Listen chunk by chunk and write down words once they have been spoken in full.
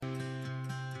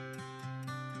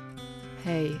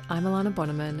Hey, I'm Alana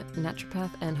Bonneman, naturopath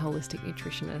and holistic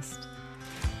nutritionist.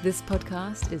 This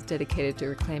podcast is dedicated to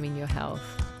reclaiming your health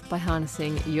by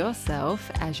harnessing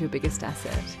yourself as your biggest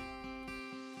asset.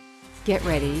 Get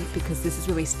ready, because this is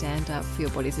where we stand up for your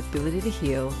body's ability to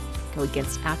heal, go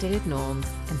against outdated norms,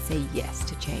 and say yes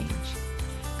to change,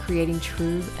 creating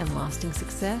true and lasting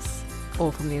success,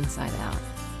 all from the inside out.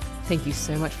 Thank you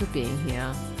so much for being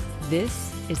here.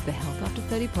 This is the Health After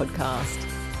 30 podcast,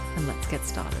 and let's get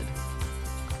started.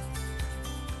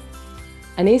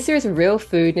 Anissa is a real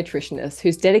food nutritionist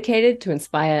who's dedicated to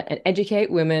inspire and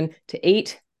educate women to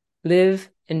eat, live,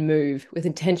 and move with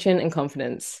intention and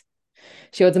confidence.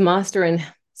 She holds a master in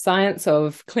science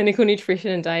of clinical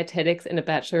nutrition and dietetics and a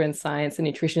bachelor in science and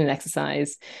nutrition and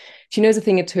exercise. She knows a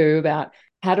thing or two about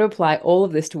how to apply all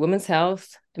of this to women's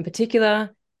health, in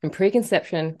particular in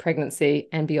preconception, pregnancy,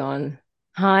 and beyond.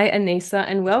 Hi, Anissa,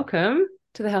 and welcome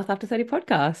to the Health After 30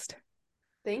 podcast.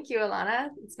 Thank you, Alana.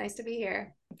 It's nice to be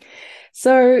here.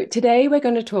 So today we're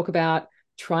going to talk about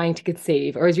trying to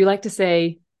conceive, or as you like to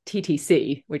say,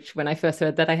 TTC, which when I first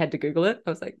heard that, I had to Google it. I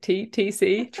was like,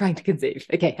 TTC, trying to conceive.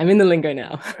 Okay, I'm in the lingo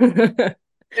now.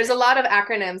 There's a lot of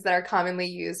acronyms that are commonly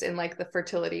used in like the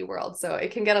fertility world. So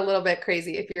it can get a little bit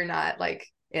crazy if you're not like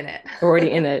in it.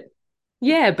 Already in it.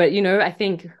 Yeah, but I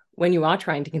think when you are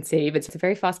trying to conceive, it's a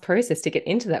very fast process to get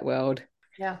into that world.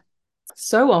 Yeah.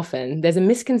 So often there's a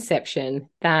misconception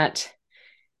that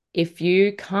if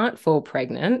you can't fall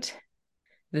pregnant,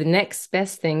 the next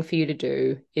best thing for you to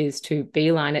do is to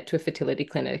beeline it to a fertility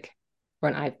clinic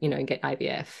or get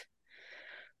IVF.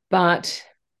 But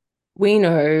we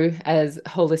know as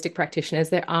holistic practitioners,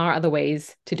 there are other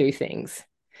ways to do things.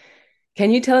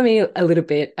 Can you tell me a little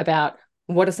bit about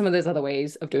what are some of those other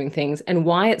ways of doing things and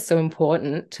why it's so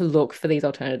important to look for these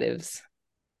alternatives?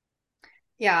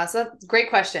 Yeah, so that's great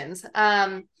questions.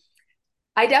 I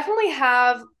definitely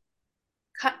have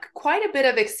quite a bit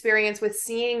of experience with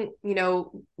seeing,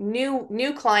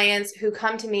 new clients who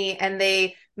come to me and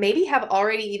they maybe have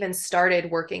already even started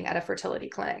working at a fertility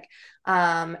clinic.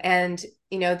 And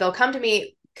they'll come to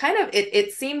me kind of,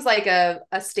 it seems like a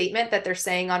statement that they're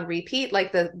saying on repeat,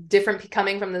 like the different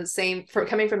coming from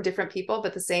different people,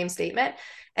 but the same statement.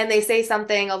 And they say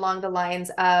something along the lines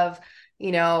of,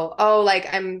 oh,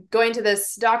 like I'm going to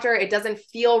this doctor. It doesn't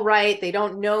feel right. They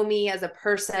don't know me as a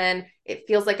person. It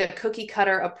feels like a cookie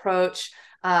cutter approach.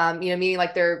 Meaning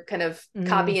like they're kind of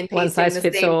copy and pasting one size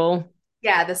fits all.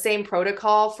 Yeah, the same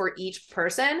protocol for each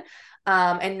person,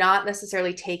 and not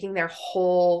necessarily taking their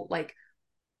whole like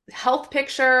health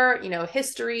picture,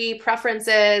 history,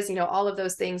 preferences, all of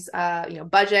those things,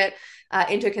 budget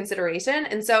into consideration.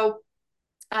 And so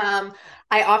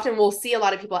I often will see a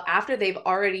lot of people after they've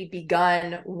already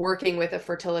begun working with a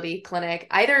fertility clinic,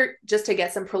 either just to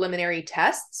get some preliminary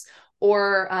tests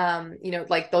or,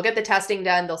 like they'll get the testing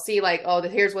done. They'll see like, oh,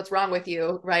 here's what's wrong with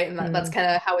you. Right. And that's kind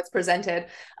of how it's presented.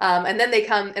 And then they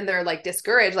come and they're like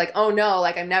discouraged, like, oh no,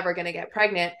 like I'm never going to get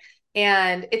pregnant.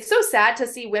 And it's so sad to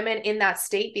see women in that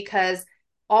state because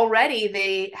already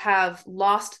they have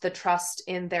lost the trust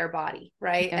in their body.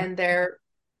 Right. Yeah. And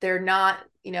they're not,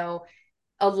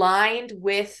 aligned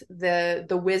with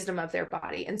the wisdom of their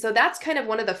body. And so that's kind of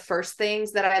one of the first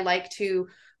things that I like to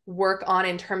work on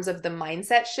in terms of the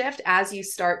mindset shift as you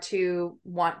start to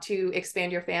want to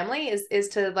expand your family is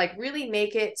to like really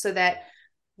make it so that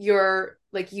you're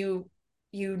like, you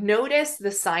notice the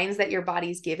signs that your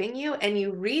body's giving you and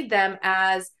you read them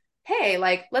as, hey,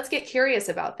 like, let's get curious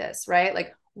about this, right?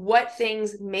 Like what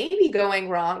things may be going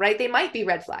wrong, right? They might be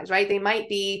red flags, right? They might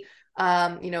be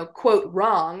quote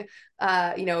wrong,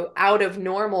 out of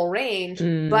normal range,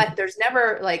 but there's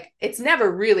never like, it's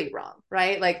never really wrong,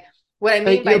 right? Like what I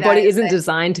mean by your that body is isn't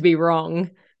designed to be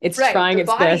wrong. It's right, trying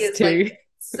its best to like,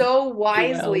 so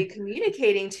wisely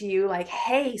communicating to you like,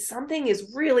 hey, something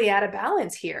is really out of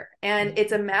balance here. And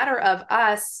it's a matter of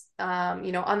us, on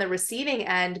the receiving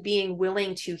end, being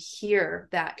willing to hear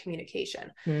that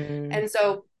communication. And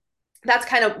so that's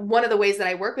kind of one of the ways that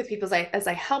I work with people as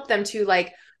I help them to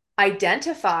like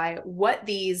identify what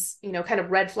these, kind of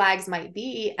red flags might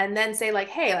be, and then say like,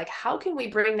 hey, like, how can we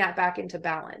bring that back into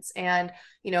balance? And,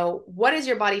 what is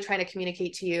your body trying to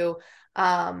communicate to you?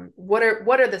 What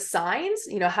are the signs?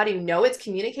 How do you know it's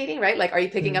communicating, right? Like, are you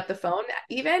picking up the phone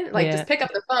even? Like, just pick up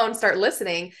the phone, start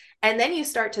listening. And then you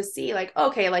start to see like,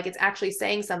 okay, like it's actually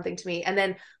saying something to me. And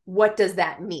then what does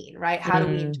that mean, right? How do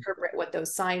we interpret what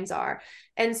those signs are?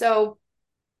 And so,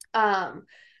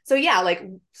 so yeah, like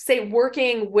say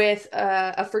working with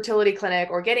a fertility clinic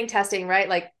or getting testing, right?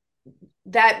 Like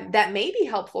that may be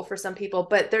helpful for some people,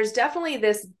 but there's definitely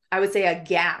this, I would say, a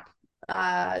gap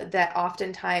that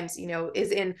oftentimes,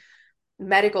 is in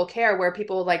medical care where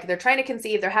people like they're trying to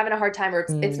conceive, they're having a hard time, or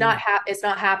it's not it's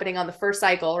not happening on the first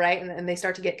cycle, right? And they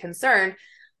start to get concerned.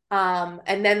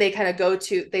 And then they kind of go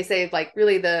to, they say like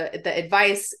really the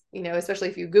advice, you know, especially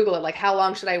if you Google it, like how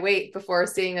long should I wait before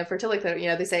seeing a fertility clinic? You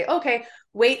know, they say, okay,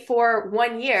 wait for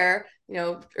 1 year, you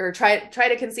know, or try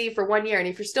to conceive for 1 year. And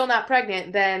if you're still not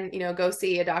pregnant, then, you know, go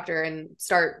see a doctor and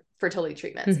start fertility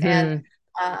treatments. And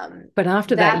but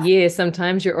after that year,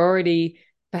 sometimes you're already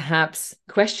perhaps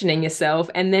questioning yourself,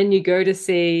 and then you go to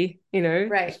see, you know,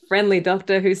 a friendly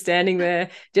doctor who's standing there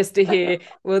just to hear,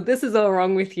 well, this is all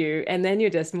wrong with you, and then you're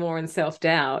just more in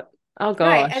self-doubt. Oh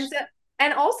gosh. Right.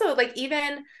 And also like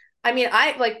even, I mean,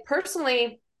 I like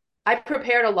personally, I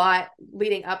prepared a lot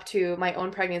leading up to my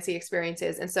own pregnancy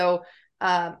experiences. And so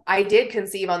I did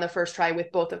conceive on the first try with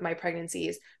both of my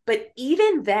pregnancies, but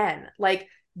even then, like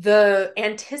the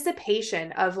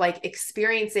anticipation of like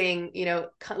experiencing, you know,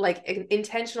 like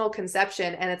intentional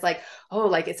conception, and it's like, oh,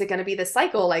 like, is it going to be the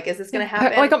cycle? Like, is this going to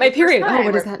happen? Oh, I got my period. Oh,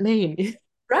 what does that mean?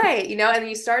 Right. You know, and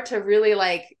you start to really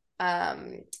like,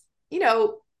 you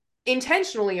know,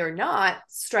 intentionally or not,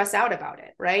 stress out about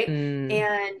it. Right.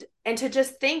 And to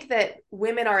just think that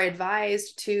women are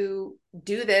advised to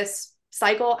do this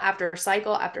cycle after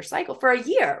cycle after cycle for a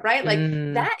year, right? Like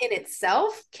that in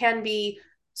itself can be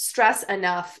stress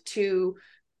enough to,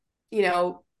 you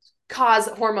know, cause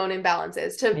hormone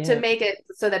imbalances to make it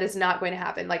so that it's not going to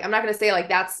happen. Like, I'm not going to say like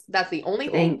that's the only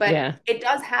thing, but it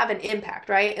does have an impact,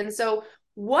 right? And so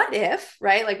what if,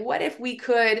 right? Like, what if we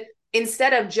could,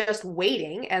 instead of just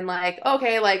waiting and like,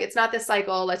 okay, like it's not this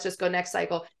cycle, let's just go next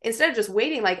cycle. Instead of just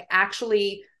waiting, like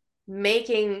actually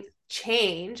making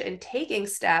change and taking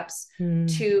steps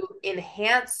to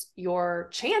enhance your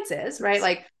chances, right?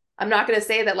 Like, I'm not going to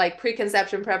say that like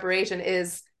preconception preparation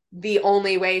is the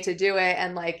only way to do it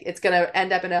and like it's going to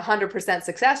end up in 100%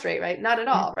 success rate, right? Not at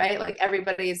all, right? Like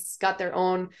everybody's got their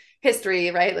own history,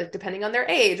 right? Like depending on their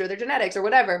age or their genetics or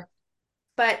whatever.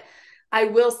 But I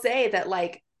will say that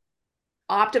like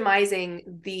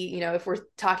optimizing the, you know, if we're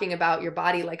talking about your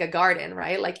body like a garden,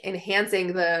 right? Like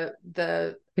enhancing the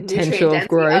potential nutrient density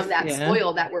growth of that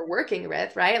soil that we're working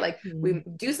with, right? Like we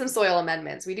do some soil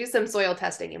amendments, we do some soil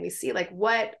testing, and we see like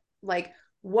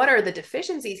what are the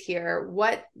deficiencies here?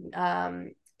 What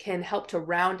can help to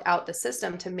round out the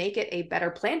system to make it a better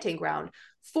planting ground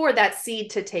for that seed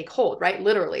to take hold, right?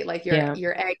 Literally, like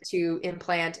your egg to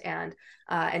implant and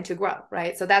to grow,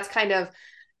 right? So that's kind of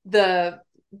the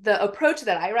approach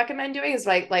that I recommend doing, is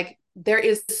like there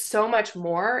is so much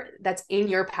more that's in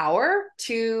your power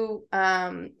to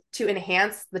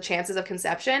enhance the chances of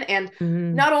conception, and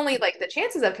not only like the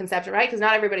chances of conception, right? Because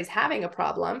not everybody's having a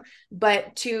problem,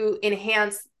 but to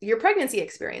enhance your pregnancy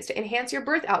experience, to enhance your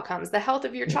birth outcomes, the health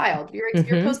of your child, your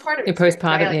postpartum experience,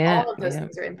 right? Like all of those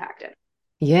things are impacted.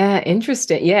 Yeah,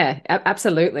 interesting. Yeah,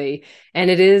 absolutely. And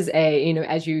it is a, you know,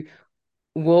 as you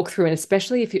walk through, and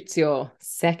especially if it's your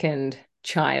second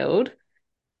child,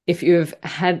 if you've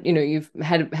had, you know, you've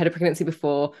had a pregnancy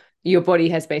before, your body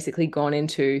has basically gone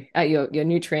into your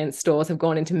nutrient stores have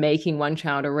gone into making one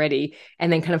child already,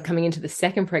 and then kind of coming into the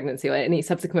second pregnancy or any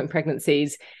subsequent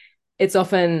pregnancies, it's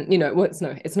often, you know, well,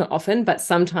 it's not often, but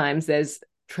sometimes there's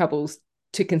troubles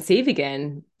to conceive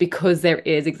again, because there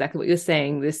is exactly what you're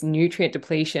saying, this nutrient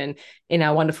depletion in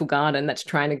our wonderful garden that's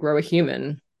trying to grow a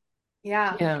human.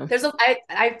 Yeah. There's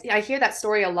I hear that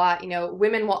story a lot. You know,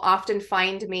 women will often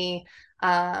find me,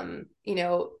 you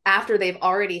know, after they've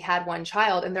already had one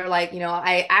child, and they're like, you know,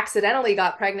 I accidentally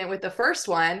got pregnant with the first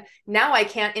one. Now I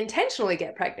can't intentionally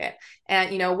get pregnant.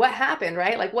 And, you know, what happened,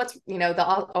 right? Like, what's, you know,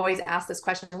 they'll always ask this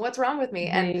question, what's wrong with me?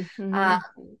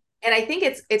 And I think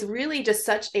it's really just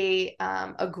such a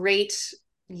great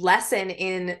lesson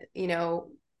in, you know,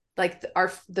 like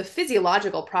the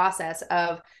physiological process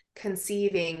of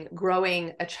conceiving,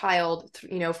 growing a child,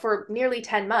 you know, for nearly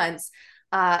 10 months,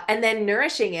 and then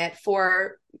nourishing it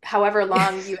for however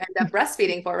long you end up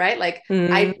breastfeeding for, right? Like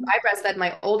I breastfed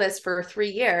my oldest for 3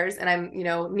 years, and I'm, you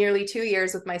know, nearly 2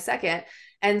 years with my second.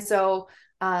 And so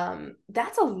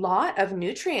that's a lot of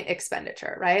nutrient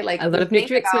expenditure, right? Like a lot of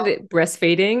nutrient expenditure,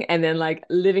 breastfeeding, and then like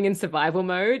living in survival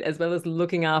mode, as well as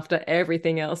looking after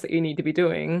everything else that you need to be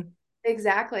doing.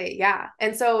 Exactly. Yeah.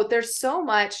 And so there's so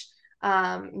much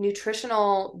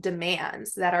nutritional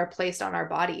demands that are placed on our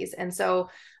bodies. And so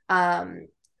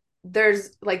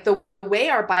there's like the way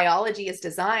our biology is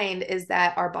designed is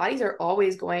that our bodies are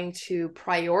always going to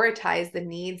prioritize the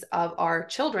needs of our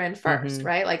children first,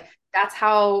 right? Like that's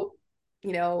how,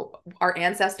 you know, our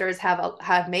ancestors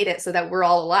have made it so that we're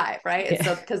all alive, right? It's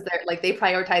so because they're like they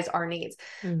prioritize our needs.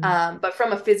 But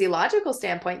from a physiological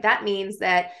standpoint, that means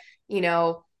that, you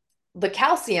know, the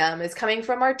calcium is coming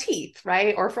from our teeth,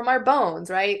 right? Or from our bones,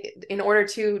 right? In order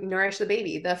to nourish the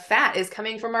baby. The fat is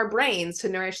coming from our brains to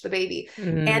nourish the baby.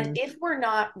 And Mm. if we're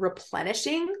not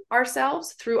replenishing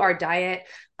ourselves through our diet,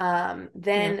 Yeah.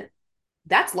 then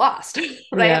that's lost,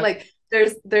 right? Yeah. Like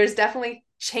there's definitely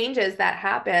changes that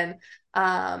happen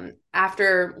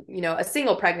after, a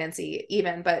single pregnancy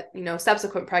even, but,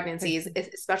 subsequent pregnancies,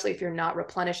 especially if you're not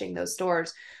replenishing those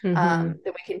stores, Mm-hmm.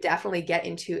 then we can definitely get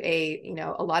into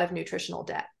a lot of nutritional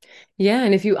debt. Yeah.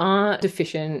 And if you are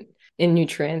deficient in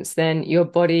nutrients, then your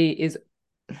body is,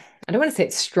 I don't want to say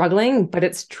it's struggling, but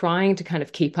it's trying to kind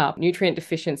of keep up. Nutrient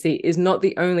deficiency is not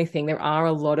the only thing. There are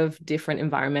a lot of different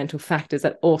environmental factors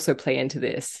that also play into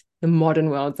this, the modern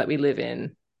worlds that we live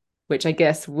in, which I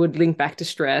guess would link back to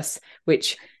stress,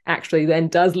 which actually then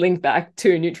does link back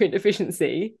to nutrient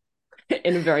deficiency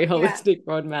in a very Yeah. holistic,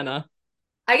 broad manner.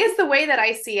 I guess the way that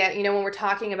I see it, when we're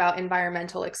talking about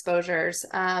environmental exposures,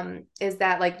 is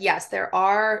that like, yes, there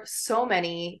are so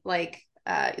many like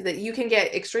that you can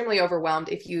get extremely overwhelmed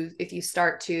if you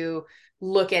start to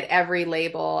look at every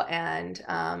label and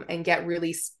get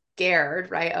really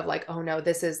scared, right? Of like, oh no,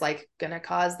 this is like gonna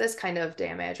cause this kind of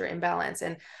damage or imbalance.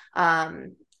 And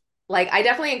like I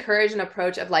definitely encourage an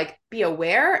approach of like be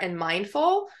aware and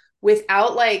mindful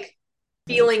without like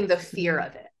feeling the fear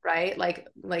of it, right? Like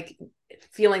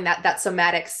feeling that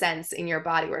somatic sense in your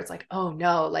body where it's like, oh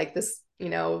no, like this,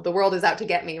 the world is out to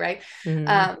get me, right? Mm.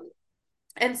 um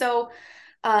and so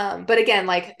but again,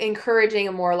 like encouraging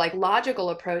a more like logical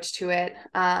approach to it,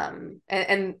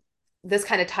 and this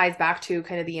kind of ties back to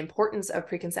kind of the importance of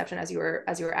preconception as you were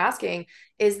asking,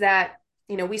 is that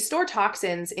we store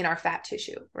toxins in our fat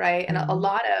tissue, right? And Mm.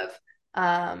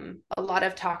 a lot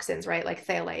of toxins, right, like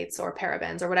phthalates or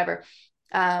parabens or whatever,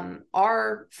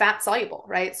 are fat soluble,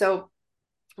 right? So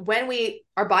when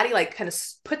our body like kind of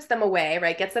puts them away,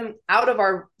 right, gets them out of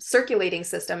our circulating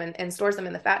system and stores them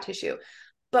in the fat tissue.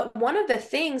 But one of the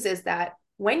things is that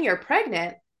when you're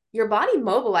pregnant, your body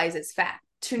mobilizes fat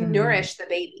to Mm. nourish the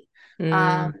baby. Um,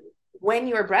 Mm. when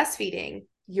you're breastfeeding,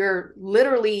 you're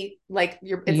literally like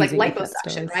it's like Using the fat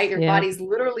liposuction, stores. right? Your Yeah. body's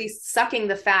literally sucking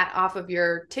the fat off of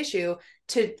your tissue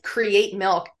to create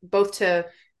milk, both to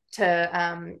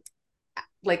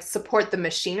like support the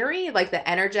machinery, like the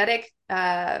energetic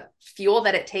fuel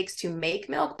that it takes to make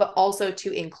milk, but also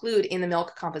to include in the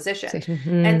milk composition.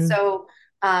 And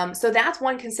Mm. so that's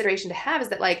one consideration to have, is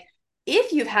that like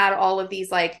if you've had all of these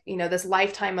like this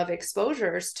lifetime of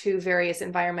exposures to various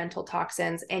environmental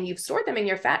toxins and you've stored them in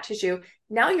your fat tissue,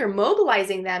 now you're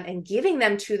mobilizing them and giving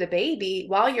them to the baby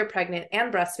while you're pregnant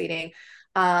and breastfeeding.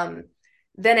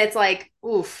 Then it's like,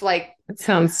 oof, like It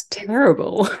sounds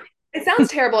terrible. it sounds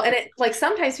terrible. And it like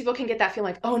sometimes people can get that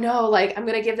feeling like, oh no, like I'm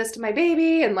gonna give this to my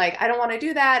baby and like I don't want to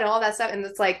do that and all that stuff. And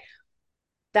it's like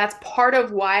that's part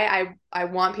of why I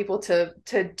want people to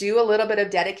do a little bit of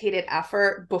dedicated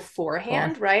effort Oh.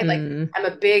 beforehand, right? Like Mm. I'm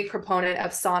a big proponent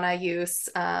of sauna use.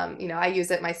 I use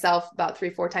it myself about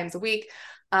 3-4 times a week.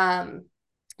 Um,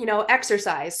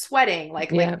 exercise, sweating,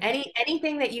 like Yeah.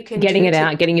 anything that you can Getting do it to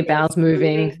out, getting your is bowels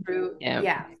moving moving. through, Yeah.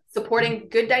 yeah, supporting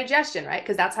good digestion, right?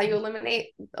 Because that's how you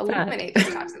eliminate Fat. eliminate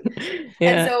those toxins. And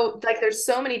Yeah. so like there's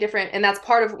so many different, and that's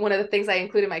part of one of the things I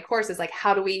include in my course is like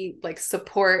how do we like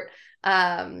support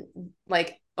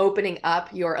like opening up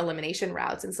your elimination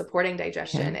routes and supporting Yeah.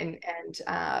 digestion and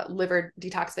liver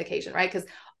detoxification, right? Because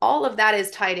all of that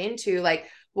is tied into like,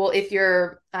 well, if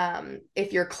your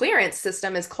clearance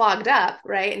system is clogged up,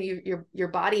 right, and your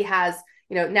body has,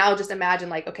 now just imagine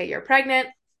like, okay, you're pregnant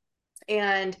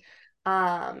and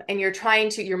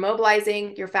you're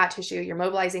mobilizing your fat tissue, you're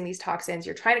mobilizing these toxins,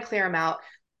 you're trying to clear them out,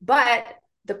 but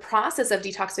the process of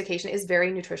detoxification is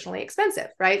very nutritionally expensive,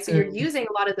 right? So you're Mm. using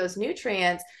a lot of those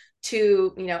nutrients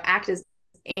to act as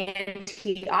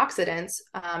antioxidants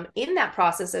in that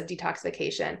process of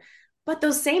detoxification, but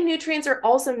those same nutrients are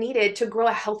also needed to grow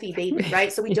a healthy baby,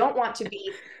 right? So we don't want to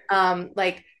be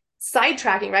like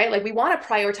sidetracking, right? Like we want to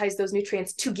prioritize those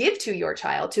nutrients to give to your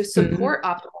child to Mm. support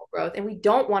optimal growth, and we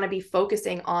don't want to be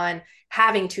focusing on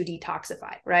having to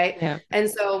detoxify, right? Yeah. And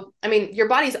so I mean your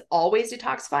body's always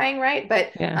detoxifying, right?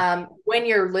 But Yeah. when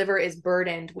your liver is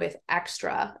burdened with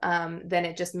extra, then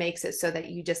it just makes it so that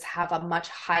you just have a much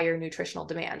higher nutritional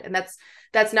demand. And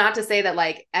that's not to say that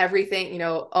like everything,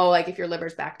 oh, like if your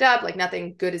liver's backed up, like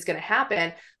nothing good is going to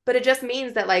happen, but it just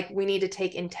means that like we need to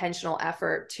take intentional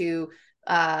effort to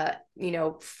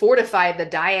fortify the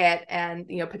diet and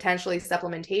potentially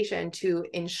supplementation to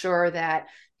ensure that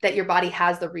your body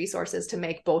has the resources to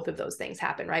make both of those things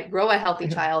happen, right? Grow a healthy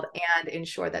child and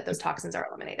ensure that those toxins are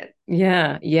eliminated.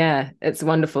 Yeah, yeah, it's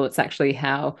wonderful. It's actually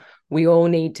how we all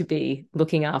need to be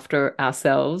looking after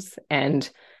ourselves. And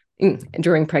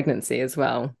during pregnancy as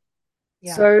well.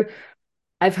 Yeah. So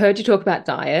I've heard you talk about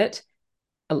diet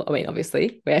a lot. I mean,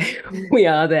 obviously, we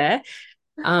are there.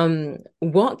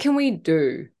 What can we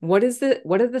do? What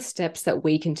are the steps that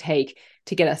we can take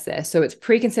to get us there? So it's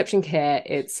preconception care,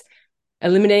 it's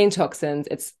eliminating toxins,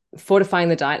 it's fortifying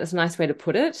the diet. That's a nice way to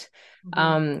put it.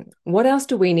 What else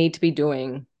do we need to be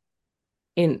doing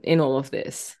in all of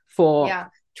this Yeah.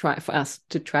 for us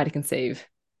to try to conceive?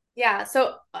 Yeah.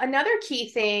 So another key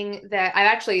thing that I've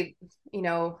actually,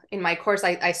 in my course,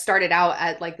 I started out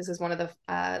at like, this is one of the,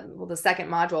 the second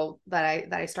module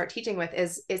that I start teaching with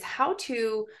is how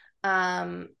to,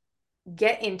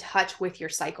 get in touch with your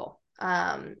cycle.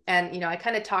 And, I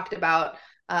kind of talked about,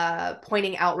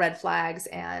 pointing out red flags,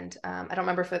 and, I don't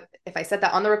remember if I said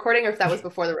that on the recording or if that was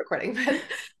before the recording,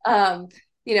 but,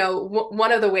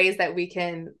 one of the ways that we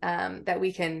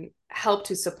can help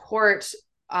to support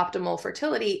optimal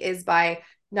fertility is by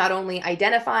not only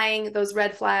identifying those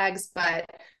red flags, but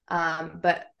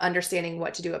understanding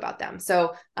what to do about them.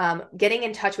 So getting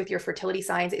in touch with your fertility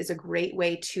signs is a great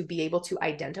way to be able to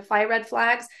identify red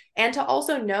flags and to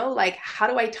also know, like, how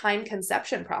do I time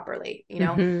conception properly?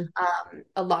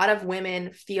 A lot of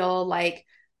women feel like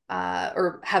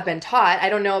or have been taught. I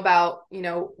don't know about,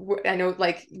 I know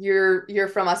like you're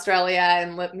from Australia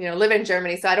and live in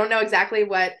Germany. So I don't know exactly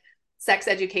what sex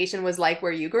education was like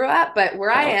where you grew up, but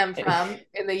where I am from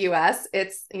in the US,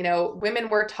 it's, women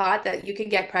were taught that you can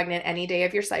get pregnant any day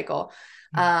of your cycle.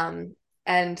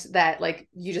 And that like,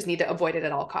 you just need to avoid it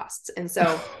at all costs. And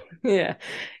so, yeah,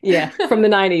 from the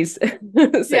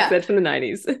 90s, sex ed from the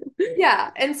 90s. Yeah.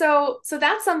 And so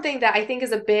that's something that I think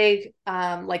is a big,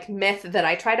 like myth that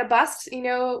I try to bust,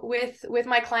 with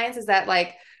my clients, is that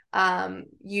like,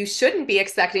 you shouldn't be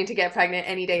expecting to get pregnant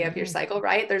any day of your cycle,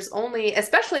 right? There's only,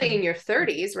 especially in your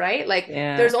 30s, right? Like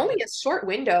there's only a short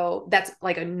window that's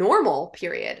like a normal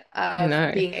period of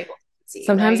being able to conceive.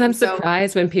 Sometimes right? I'm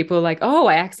surprised when people are like, oh,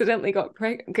 I accidentally got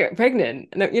pregnant.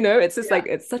 And, it's just like,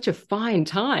 it's such a fine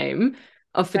time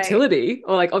of fertility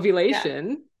or like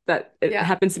ovulation that it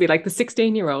happens to be like the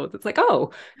 16-year-olds. It's like,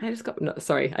 oh, I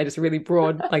just really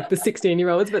broad like the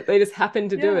 16-year-olds, but they just happen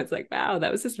to do it. It's like, wow,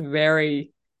 that was just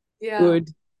very good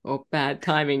or bad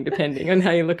timing, depending on how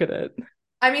you look at it.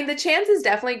 I mean, the chances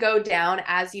definitely go down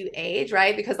as you age,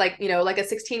 right? Because like, like a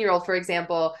 16-year-old, for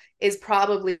example, is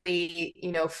probably,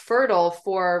 fertile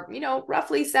for,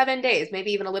 roughly 7 days,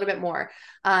 maybe even a little bit more.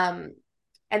 And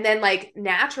then like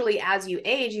naturally as you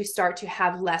age, you start to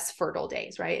have less fertile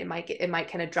days, right? It might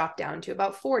kind of drop down to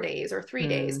about 4 days or 3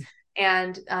 days.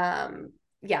 And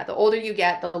the older you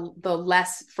get, the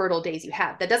less fertile days you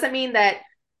have. That doesn't mean that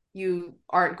you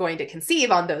aren't going to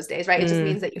conceive on those days, right? It just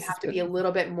means that you have to be a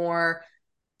little bit more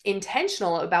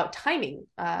intentional about timing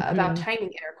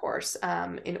intercourse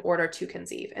in order to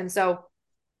conceive. And so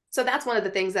that's one of the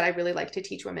things that I really like to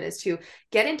teach women, is to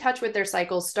get in touch with their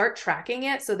cycles, start tracking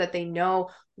it so that they know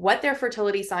what their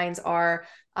fertility signs are,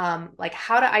 like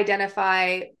how to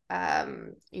identify,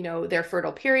 their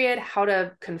fertile period, how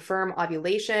to confirm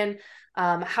ovulation,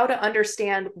 how to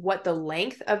understand what the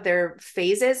length of their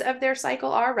phases of their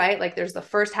cycle are, right? Like there's the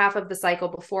first half of the cycle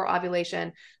before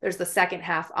ovulation, there's the second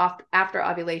half after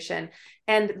ovulation.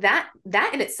 And that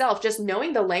in itself, just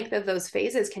knowing the length of those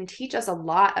phases can teach us a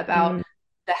lot about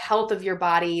the health of your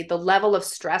body, the level of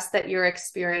stress that you're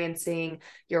experiencing,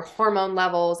 your hormone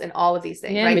levels, and all of these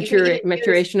things, right?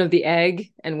 Maturation of the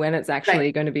egg and when it's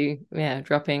actually going to be,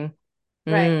 dropping.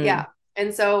 Right. Yeah.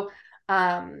 And so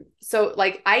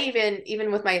like I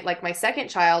even with my second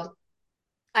child,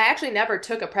 I actually never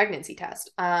took a pregnancy test,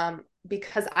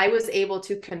 because I was able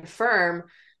to confirm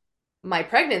my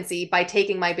pregnancy by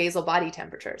taking my basal body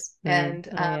temperatures. And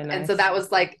so that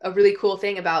was like a really cool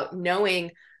thing about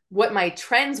knowing what my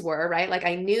trends were, right? Like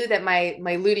I knew that my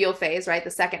luteal phase, right,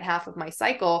 the second half of my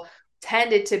cycle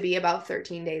tended to be about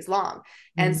 13 days long.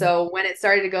 And so when it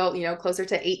started to go, closer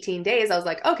to 18 days, I was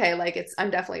like, okay, like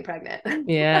I'm definitely pregnant.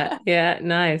 Yeah,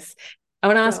 nice. I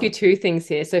want to ask you two things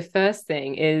here. So first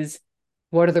thing is,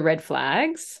 what are the red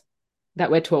flags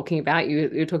that we're talking about? You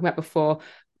were talking about before,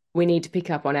 we need to pick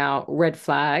up on our red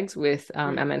flags with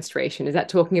our menstruation. Is that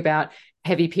talking about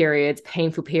heavy periods,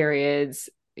 painful periods,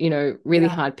 really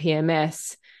hard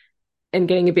PMS, and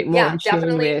getting a bit more in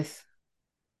tune with?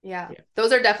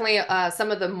 Those are definitely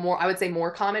some of the more, I would say,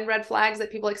 more common red flags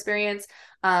that people experience.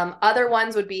 Other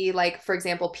ones would be like, for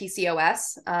example,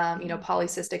 PCOS,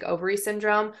 polycystic ovary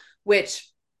syndrome, which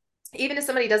even if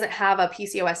somebody doesn't have a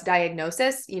PCOS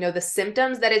diagnosis, the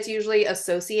symptoms that it's usually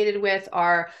associated with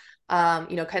are,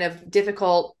 kind of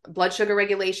difficult blood sugar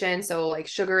regulation. So like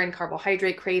sugar and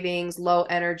carbohydrate cravings, low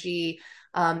energy.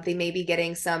 They may be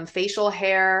getting some facial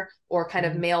hair or kind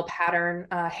of male pattern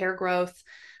hair growth.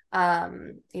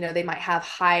 They might have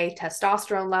high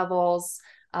testosterone levels,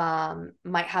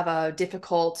 might have a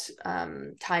difficult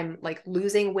time like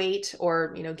losing weight,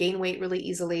 or, gain weight really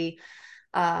easily.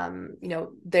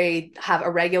 They have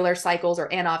irregular cycles or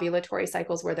anovulatory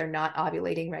cycles where they're not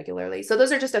ovulating regularly. So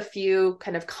those are just a few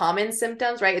kind of common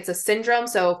symptoms, right? It's a syndrome.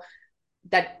 So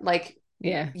that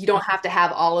you don't have to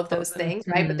have all of those things,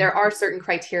 right? But there are certain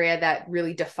criteria that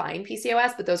really define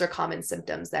PCOS, but those are common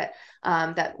symptoms that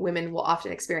women will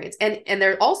often experience. And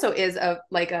there also is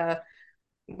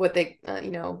what they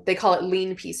call it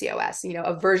lean PCOS,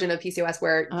 a version of PCOS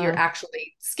where you're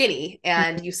actually skinny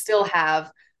and you still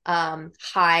have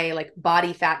high like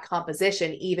body fat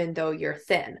composition, even though you're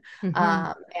thin.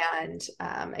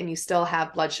 And you still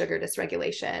have blood sugar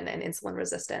dysregulation and insulin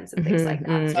resistance and things like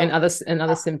that. So, and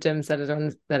other symptoms that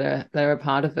are a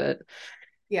part of it.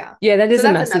 Yeah. That is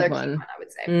so a massive one, I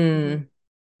would say.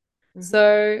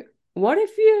 So what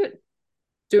if you're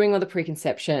doing all the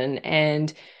preconception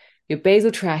and you're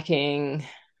basal tracking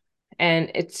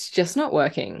and it's just not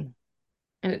working?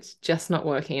 And it's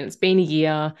been a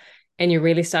year and you're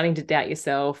really starting to doubt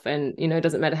yourself, and it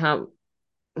doesn't matter how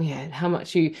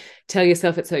much you tell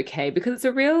yourself it's okay, because it's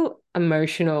a real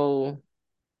emotional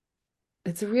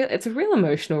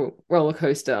roller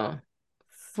coaster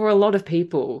for a lot of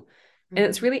people. And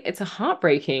it's a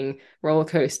heartbreaking roller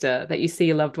coaster that you see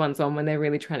your loved ones on when they're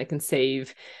really trying to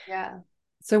conceive. Yeah.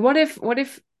 So what if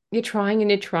you're trying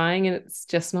and it's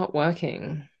just not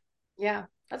working? Yeah.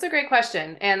 That's a great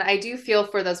question. And I do feel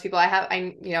for those people.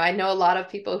 I know a lot of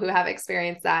people who have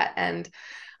experienced that. And,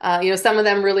 some of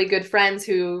them really good friends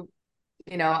who,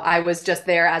 I was just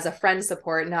there as a friend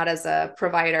support, not as a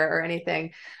provider or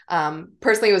anything.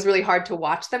 Personally, it was really hard to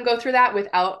watch them go through that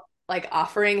without like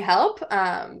offering help.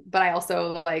 But I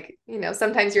also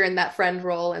sometimes you're in that friend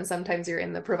role and sometimes you're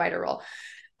in the provider role.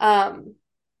 But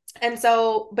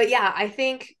yeah, I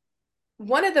think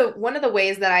one of the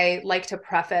ways that I like to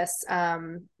preface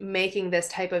making this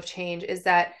type of change is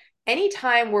that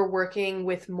anytime we're working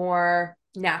with more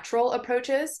natural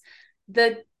approaches,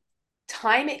 the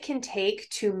time it can take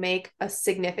to make a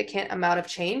significant amount of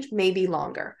change may be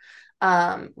longer,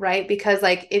 right? Because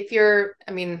like you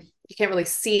can't really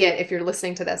see it if you're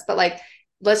listening to this, but like,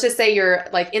 let's just say you're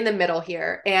like in the middle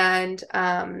here and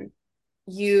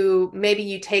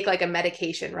you take like a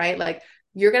medication, right? Like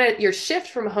your shift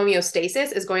from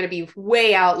homeostasis is going to be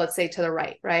way out, let's say to the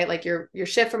right, right? Like your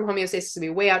shift from homeostasis to be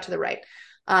way out to the right.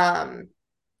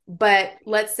 But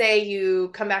let's say you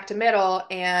come back to middle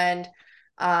and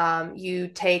you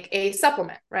take a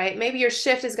supplement, right? Maybe your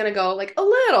shift is going to go like a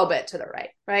little bit to the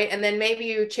right, right? And then maybe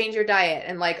you change your diet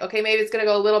and like, okay, maybe it's going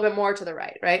to go a little bit more to the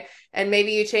right, right? And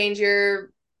maybe you change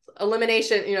your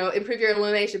elimination, improve your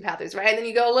elimination pathways, right? And then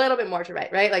you go a little bit more to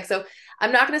right, right? Like, so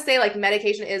I'm not going to say like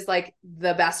medication is like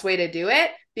the best way to do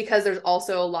it, because there's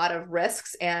also a lot of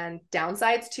risks and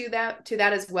downsides to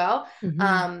that as well.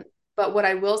 But what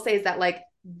I will say is that like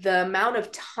the amount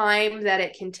of time that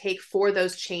it can take for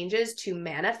those changes to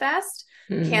manifest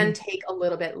can take a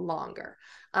little bit longer.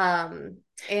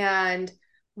 And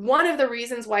one of the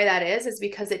reasons why that is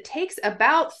because it takes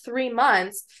about 3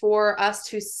 months for us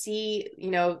to see,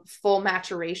 full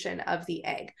maturation of the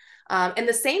egg. And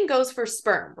the same goes for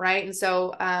sperm, right? And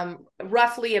so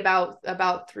roughly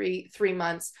about three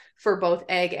months for both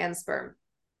egg and sperm.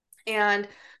 And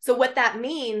so what that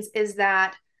means is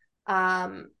that,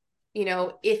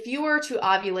 if you were to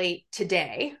ovulate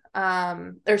today,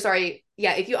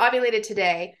 if you ovulated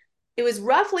today, it was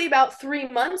roughly about 3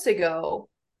 months ago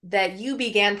that you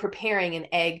began preparing an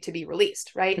egg to be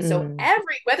released, right? So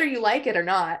whether you like it or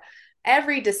not,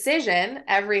 every decision,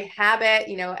 every habit,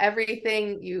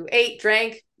 everything you ate,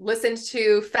 drank, listened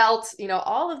to, felt,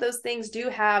 all of those things do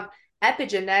have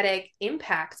epigenetic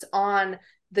impacts on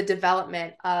the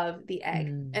development of the egg.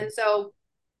 And so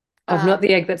not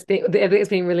the egg that's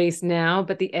being released now,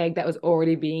 but the egg that was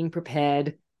already being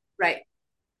prepared. Right.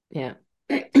 Yeah.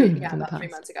 Right. Yeah, about 3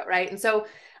 months ago. Right. And so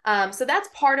that's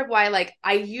part of why, like,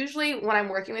 I usually, when I'm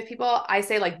working with people, I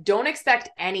say, like, don't expect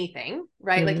anything,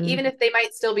 right? Like, even if they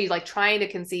might still be like trying to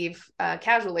conceive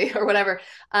casually or whatever,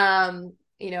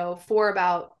 for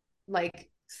about like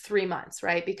 3 months,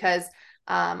 right? Because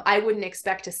I wouldn't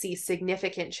expect to see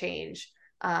significant change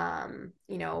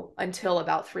until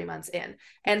about 3 months in.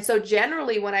 And so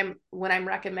generally when I'm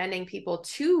recommending people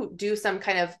to do some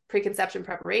kind of preconception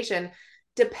preparation,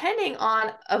 depending on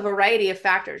a variety of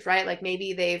factors, right? Like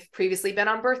maybe they've previously been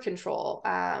on birth control,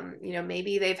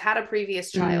 maybe they've had a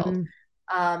previous child,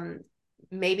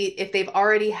 maybe if they've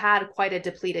already had quite a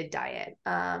depleted diet,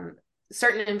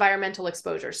 certain environmental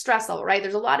exposure, stress level, right?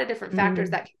 There's a lot of different factors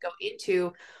that can go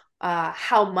into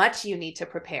how much you need to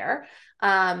prepare.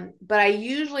 But I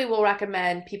usually will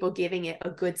recommend people giving it a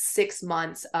good 6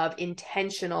 months of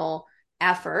intentional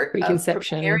effort of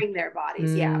preparing their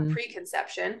bodies. Yeah,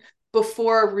 preconception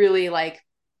before really like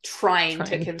trying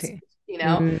to conceive, you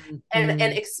know, and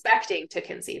expecting to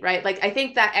conceive, right? Like I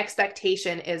think that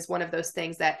expectation is one of those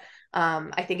things that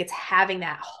I think it's having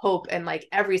that hope and like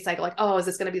every cycle, like, oh, is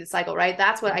this going to be the cycle, right?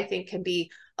 That's what I think can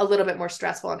be a little bit more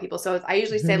stressful on people. So I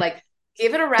usually say like,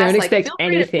 give it a rest. Don't like expect feel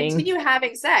free anything. to continue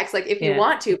having sex, like if you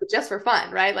want to, but just for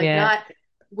fun, right? Like not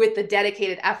with the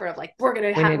dedicated effort of like, we're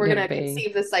going to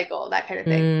conceive this cycle, that kind of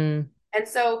thing. And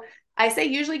so I say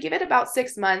usually give it about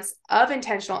 6 months of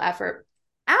intentional effort.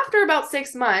 After about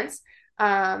 6 months,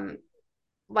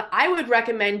 I would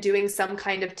recommend doing some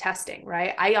kind of testing,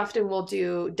 right? I often will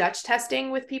do Dutch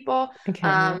testing with people,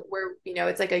 where, you know,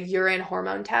 it's like a urine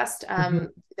hormone test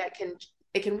that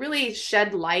can really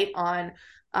shed light on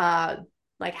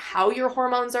like how your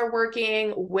hormones are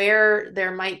working, where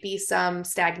there might be some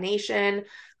stagnation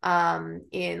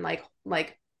in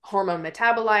like hormone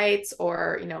metabolites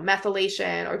or, you know,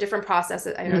 methylation or different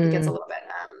processes. I know it gets a little bit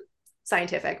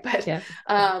scientific, but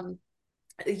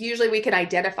usually we can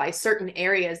identify certain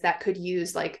areas that could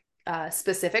use like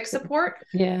specific support.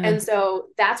 And so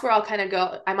that's where I'll kind of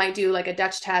go. I might do like a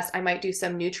Dutch test. I might do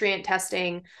some nutrient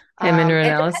testing. Mineral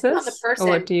analysis? On the person,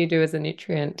 or what do you do as a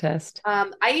nutrient test?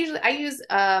 I use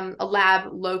a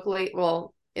lab locally.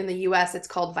 Well, in the US, it's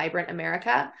called Vibrant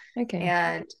America.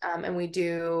 And we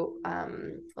do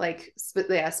like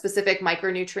specific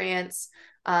micronutrients.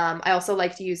 I also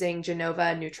liked using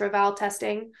Genova NutriVal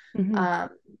testing.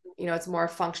 You know, it's more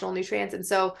functional nutrients. And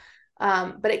so,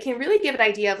 but it can really give an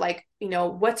idea of like, you know,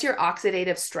 what's your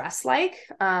oxidative stress like?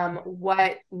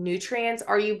 What nutrients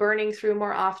are you burning through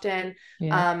more often?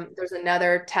 There's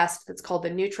another test that's called the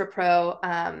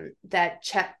NutriPro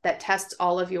that tests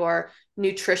all of your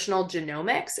nutritional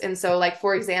genomics. And so like,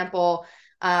 for example,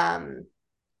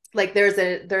 like there's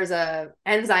a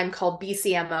enzyme called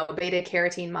BCMO, beta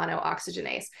carotene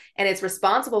monooxygenase, and it's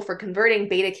responsible for converting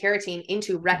beta carotene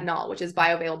into retinol, which is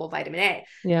bioavailable vitamin A.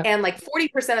 And like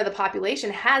 40% of the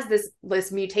population has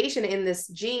this mutation in this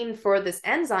gene for this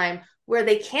enzyme where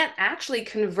they can't actually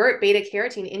convert beta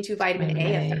carotene into vitamin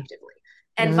A effectively.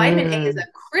 And vitamin A is a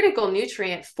critical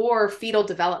nutrient for fetal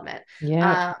development, you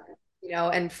know,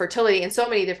 and fertility and so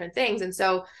many different things. And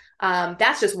so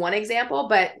that's just one example,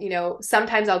 but, you know,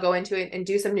 sometimes I'll go into it and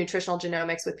do some nutritional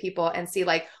genomics with people and see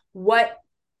like what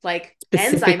like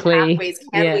enzyme pathways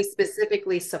can we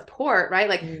specifically support, right?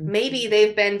 Like maybe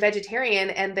they've been vegetarian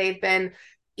and they've been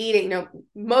eating, you know,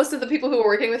 most of the people who are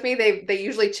working with me, they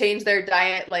usually change their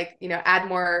diet, like, you know, add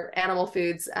more animal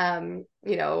foods, you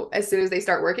know, as soon as they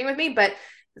start working with me. But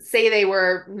say they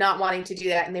were not wanting to do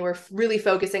that and they were really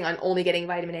focusing on only getting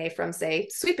vitamin A from, say,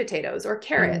 sweet potatoes or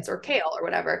carrots or kale or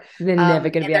whatever. They're never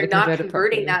going to be able to convert it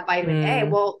converting that vitamin A.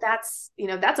 Well, that's, you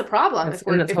know, that's a problem. That's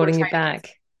holding you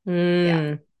back.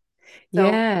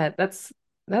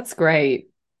 That's great.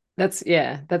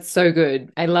 That's so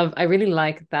good. I really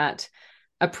like that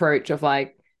approach of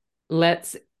like,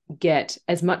 let's get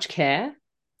as much care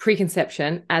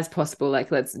preconception as possible.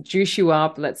 Like, let's juice you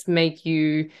up. Let's make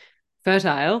you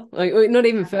fertile, like not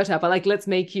even fertile, but like let's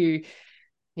make you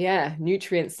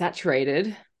nutrient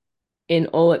saturated in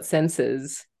all its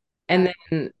senses. And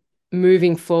then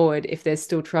moving forward, if there's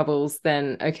still troubles,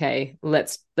 then okay,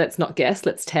 let's not guess,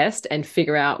 let's test and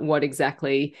figure out what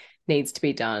exactly needs to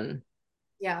be done.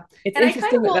 It's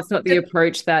interesting that that's not the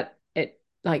approach that it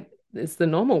like is the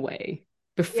normal way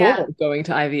before going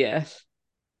to IVF.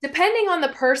 Depending on the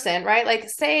person, right? Like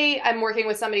say I'm working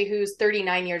with somebody who's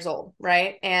 39 years old,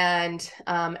 right? And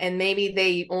maybe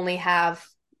they only have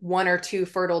 1 or 2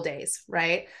 fertile days,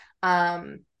 right?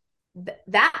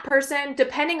 That person,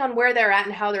 depending on where they're at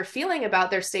and how they're feeling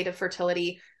about their state of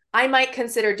fertility, I might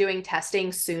consider doing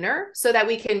testing sooner so that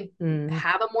we can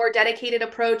have a more dedicated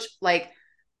approach, like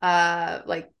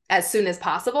as soon as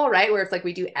possible, right? Where it's like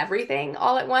we do everything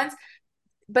all at once.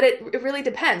 But it really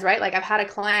depends, right? Like I've had a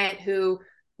client who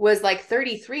was like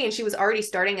 33 and she was already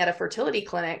starting at a fertility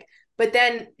clinic. But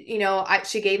then, you know,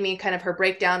 she gave me kind of her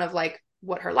breakdown of like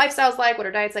what her lifestyle's like, what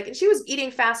her diet's like. And she was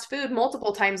eating fast food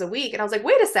multiple times a week. And I was like,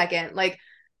 wait a second, like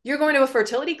you're going to a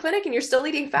fertility clinic and you're still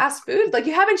eating fast food? Like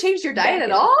you haven't changed your diet at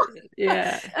all?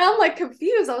 And I'm like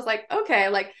confused. I was like, okay,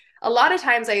 like a lot of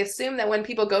times I assume that when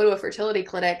people go to a fertility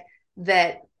clinic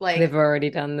that like they've already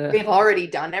done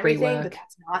everything, but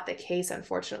that's not the case,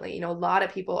 unfortunately. You know, a lot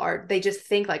of people they just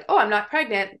think like, oh, I'm not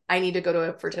pregnant, I need to go to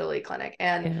a fertility clinic.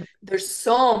 And there's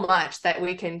so much that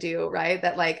we can do, right?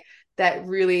 That like that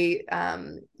really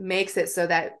makes it so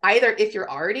that either if you're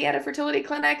already at a fertility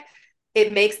clinic,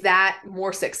 it makes that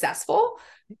more successful,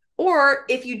 or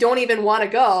if you don't even want to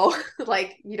go,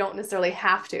 like you don't necessarily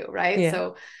have to, right? Yeah.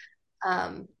 So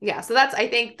so that's, I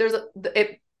think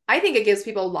I think it gives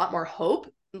people a lot more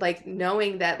hope, like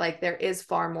knowing that like there is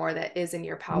far more that is in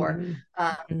your power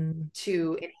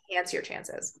to enhance your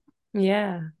chances.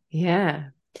 Yeah. Yeah.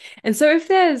 And so if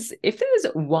there's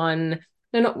one,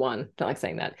 no, not one, don't like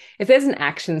saying that. If there's an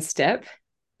action step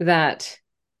that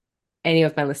any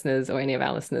of my listeners or any of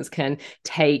our listeners can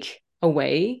take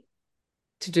away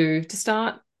to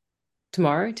start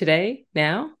tomorrow, today,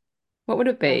 now, what would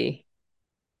it be?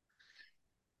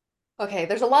 Okay,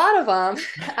 there's a lot of them.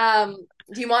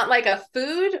 Do you want like a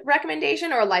food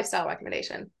recommendation or a lifestyle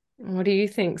recommendation? What do you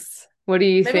think? What do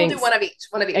you Maybe we'll think? do one of each.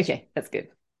 One of each. Okay, that's good.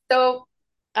 So,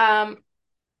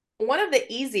 one of the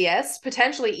easiest,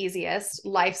 potentially easiest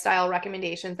lifestyle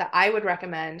recommendations that I would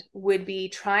recommend would be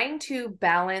trying to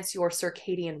balance your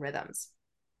circadian rhythms.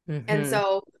 And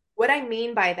so, what I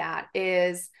mean by that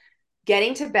is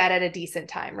getting to bed at a decent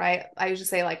time, right? I usually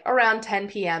say like around 10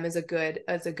 p.m. is a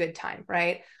good time,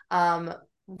 right?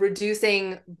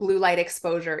 Reducing blue light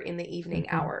exposure in the evening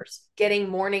hours, getting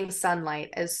morning sunlight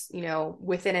as,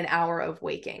 within an hour of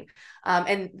waking.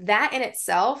 And that in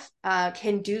itself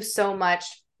can do so much,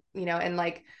 and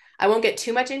like, I won't get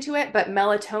too much into it, but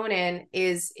melatonin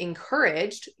is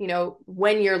encouraged,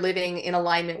 when you're living in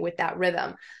alignment with that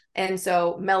rhythm. And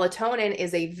so melatonin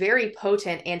is a very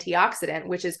potent antioxidant,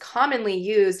 which is commonly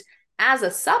used as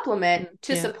a supplement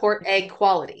to support egg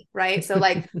quality, right? So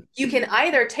like you can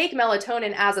either take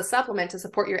melatonin as a supplement to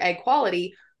support your egg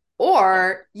quality,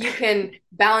 or you can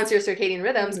balance your circadian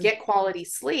rhythms, get quality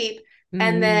sleep,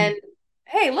 and then,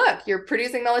 hey, look, you're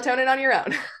producing melatonin on your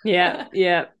own. Yeah.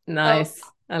 Nice. So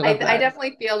I love that. I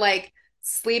definitely feel like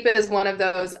sleep is one of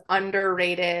those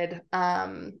underrated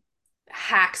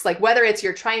hacks, like whether it's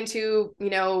you're trying to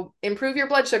improve your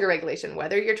blood sugar regulation,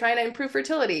 whether you're trying to improve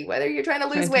fertility, whether you're trying to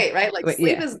lose weight, right? Like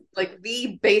sleep is like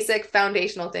the basic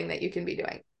foundational thing that you can be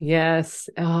doing. Yes.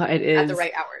 Oh, it is at the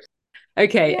right hours.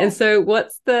 Okay. And so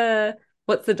what's the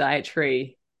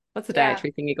dietary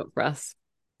thing you got for us?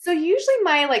 So usually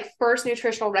my like first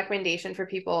nutritional recommendation for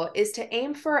people is to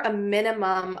aim for a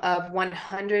minimum of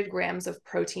 100 grams of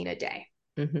protein a day.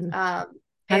 How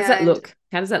does that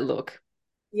look?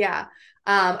 Yeah.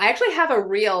 I actually have a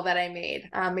reel that I made.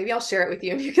 Maybe I'll share it with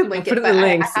you and you can link it. But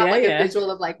I have like a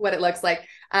visual of like what it looks like.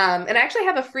 And I actually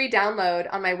have a free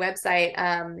download on my website.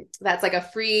 That's like a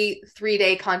free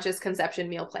 3-day conscious conception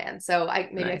meal plan. So I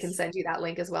can send you that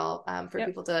link as well, for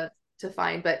people to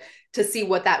find, but to see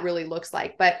what that really looks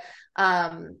like. But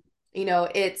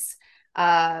it's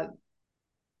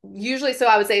usually, so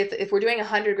I would say if we're doing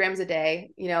 100 grams a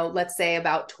day, let's say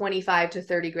about 25 to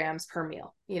 30 grams per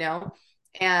meal,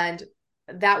 and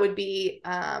that would be,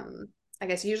 I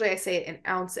guess usually I say it in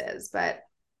ounces, but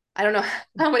I don't know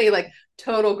how many like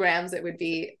total grams it would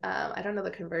be. I don't know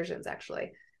the conversions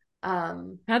actually.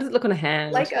 How does it look on a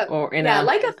hand? I would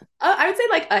say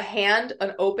like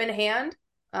an open hand,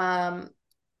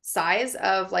 size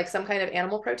of like some kind of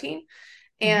animal protein,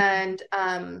 and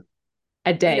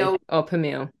a day or per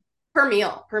meal. Per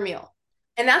meal.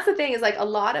 And that's the thing is like a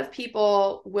lot of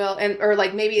people will, or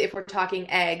like maybe if we're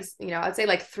talking eggs, I'd say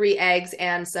like 3 eggs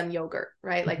and some yogurt,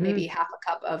 right? Like maybe half a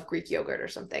cup of Greek yogurt or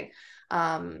something,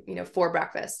 for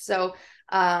breakfast. So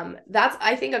that's,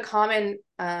 I think, a common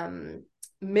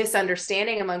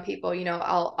misunderstanding among people.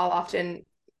 I'll often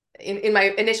in my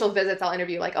initial visits, I'll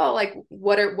interview like, oh, like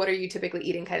what are you typically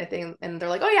eating kind of thing. And they're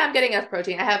like, oh yeah, I'm getting enough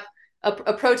protein. I have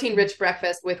a protein rich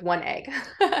breakfast with 1 egg.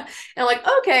 And I'm like,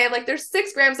 okay, like there's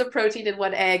 6 grams of protein in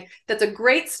 1 egg. That's a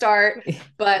great start,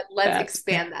 but let's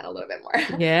expand that a little bit more.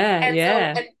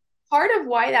 And part of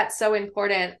why that's so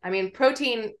important, I mean,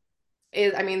 protein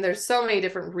is, there's so many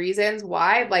different reasons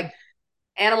why, like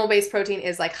animal-based protein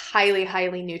is like highly,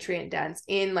 highly nutrient dense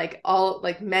in like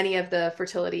many of the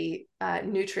fertility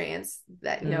nutrients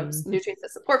that, nutrients that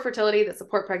support fertility, that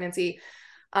support pregnancy.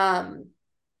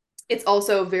 It's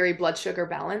also very blood sugar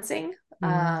balancing,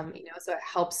 so it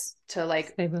helps to like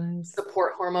stabilize,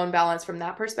 support hormone balance from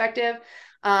that perspective.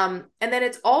 And then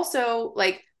it's also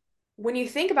like, when you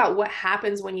think about what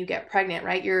happens when you get pregnant,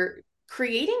 right, you're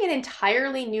creating an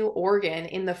entirely new organ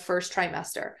in the first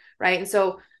trimester, right? And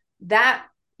so that,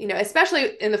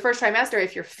 especially in the first trimester,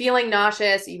 if you're feeling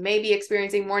nauseous, you may be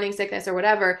experiencing morning sickness or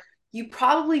whatever, you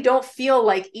probably don't feel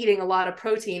like eating a lot of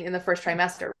protein in the first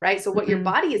trimester, right? So what your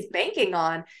body is banking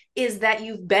on is that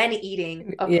you've been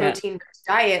eating a protein-rich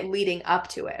diet leading up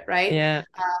to it, right?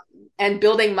 And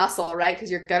building muscle, right?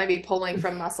 Because you're going to be pulling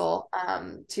from muscle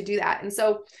to do that. And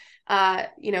so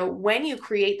when you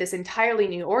create this entirely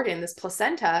new organ, this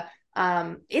placenta,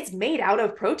 it's made out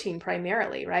of protein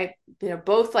primarily, right?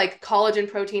 Both like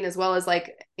collagen protein as well as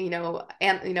like,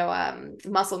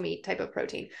 muscle meat type of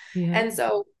protein. Yeah. And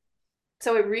so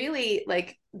it really,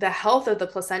 like, the health of the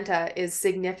placenta is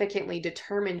significantly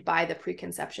determined by the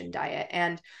preconception diet.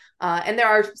 And there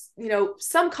are,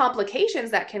 some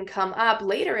complications that can come up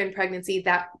later in pregnancy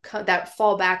that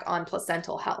fall back on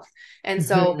placental health. And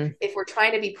so if we're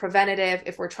trying to be preventative,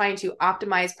 if we're trying to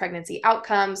optimize pregnancy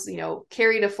outcomes,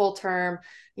 carry to full term,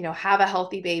 have a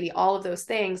healthy baby, all of those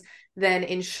things, then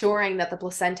ensuring that the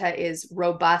placenta is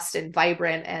robust and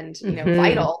vibrant and,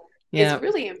 vital is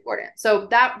really important. So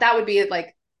that would be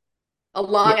like a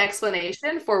long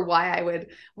explanation for why I would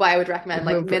recommend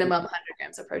like minimum 100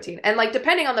 grams of protein. And like,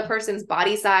 depending on the person's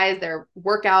body size, their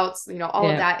workouts, all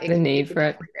of that, the need for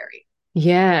it. Vary.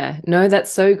 Yeah, no,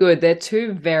 that's so good. They're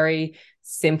two very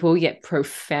simple yet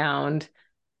profound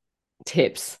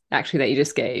tips actually that you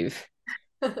just gave.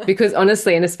 Because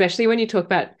honestly, and especially when you talk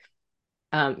about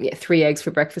 3 eggs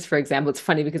for breakfast, for example, it's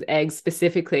funny because eggs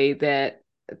specifically, that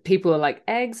people are like,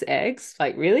 eggs,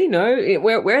 like, really? No,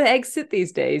 where do eggs sit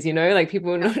these days? Like,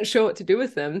 people are not sure what to do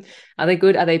with them. Are they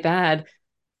good? Are they bad?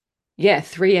 Yeah,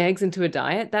 3 eggs into a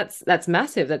diet, that's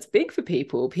massive. That's big for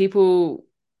people.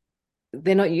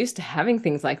 They're not used to having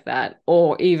things like that,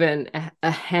 or even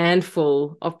a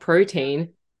handful of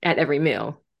protein at every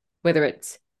meal, whether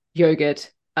it's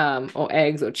yogurt or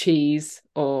eggs or cheese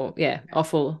or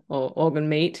offal or organ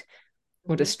meat,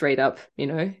 or just straight up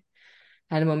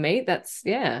animal meat. It's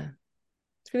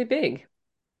really big.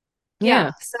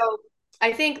 Yeah. So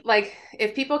I think, like,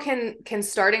 if people can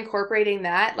start incorporating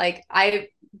that, like, I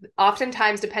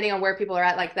oftentimes, depending on where people are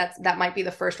at, like, that might be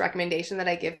the first recommendation that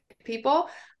I give people.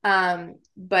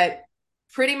 But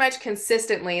pretty much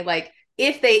consistently, like,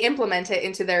 if they implement it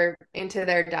into their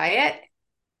diet,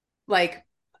 like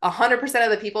 100%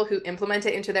 of the people who implement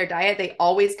it into their diet, they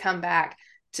always come back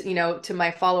to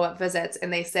my follow-up visits,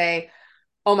 and they say,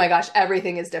 oh my gosh,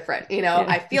 everything is different.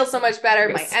 I feel so much better.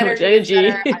 My energy is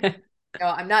better.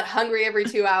 I'm not hungry every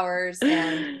 2 hours.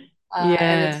 And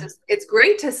it's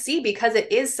great to see, because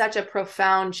it is such a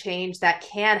profound change that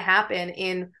can happen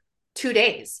in 2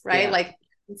 days, right? Like,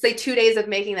 say 2 days of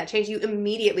making that change, you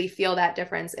immediately feel that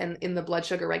difference in the blood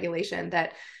sugar regulation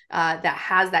that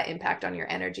has that impact on your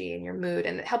energy and your mood,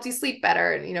 and it helps you sleep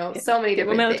better, and so many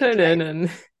different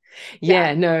melatonin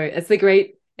things,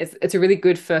 right? It's a really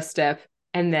good first step.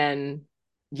 And then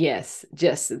I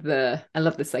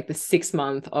love this, like, the 6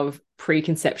 month of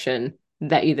preconception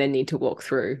that you then need to walk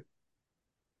through.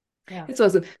 It's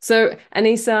awesome. So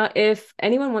Anisa, if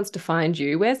anyone wants to find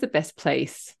you, where's the best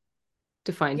place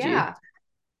to find you?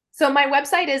 So my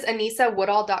website is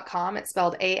anisawoodall.com. It's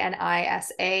spelled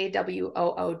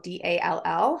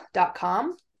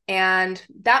ANISAWOODALL.com. And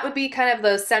that would be kind of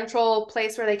the central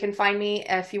place where they can find me.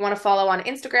 If you want to follow on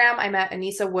Instagram, I'm at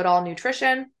Anisa Woodall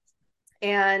Nutrition.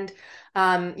 And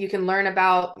you can learn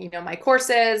about, my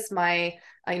courses, I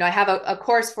have a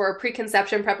course for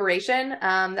preconception preparation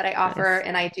that I offer. Nice.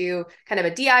 And I do kind of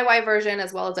a DIY version,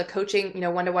 as well as a coaching,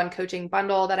 one-to-one coaching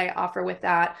bundle that I offer with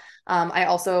that. I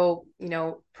also,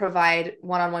 provide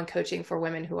one-on-one coaching for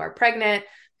women who are pregnant,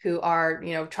 who are,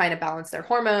 trying to balance their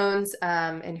hormones,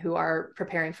 and who are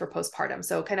preparing for postpartum.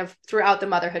 So kind of throughout the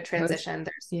motherhood transition,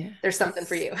 there's something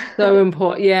for you. So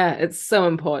important. Yeah, it's so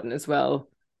important as well.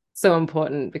 So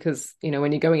important, because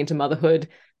when you're going into motherhood,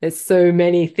 there's so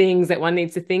many things that one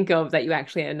needs to think of that you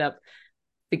actually end up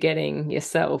forgetting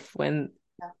yourself, when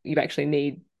you actually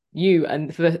need you and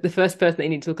the first person that you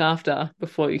need to look after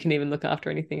before you can even look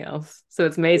after anything else. So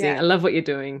it's amazing. I love what you're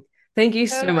doing. Thank you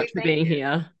so much for being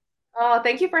here. Oh,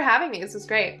 thank you for having me. This was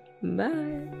great.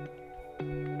 Bye.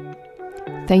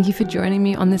 Thank you for joining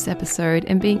me on this episode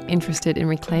and being interested in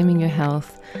reclaiming your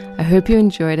health. I hope you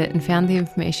enjoyed it and found the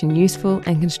information useful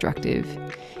and constructive.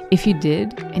 If you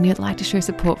did, and you'd like to show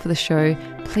support for the show,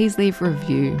 please leave a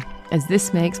review, as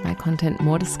this makes my content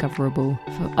more discoverable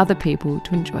for other people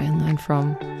to enjoy and learn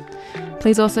from.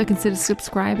 Please also consider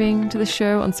subscribing to the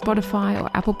show on Spotify or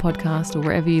Apple Podcast, or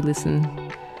wherever you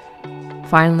listen.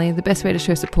 Finally, the best way to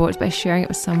show support is by sharing it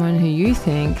with someone who you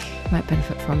think might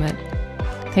benefit from it.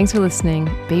 Thanks for listening,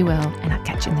 be well, and I'll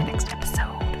catch you in the next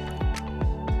episode.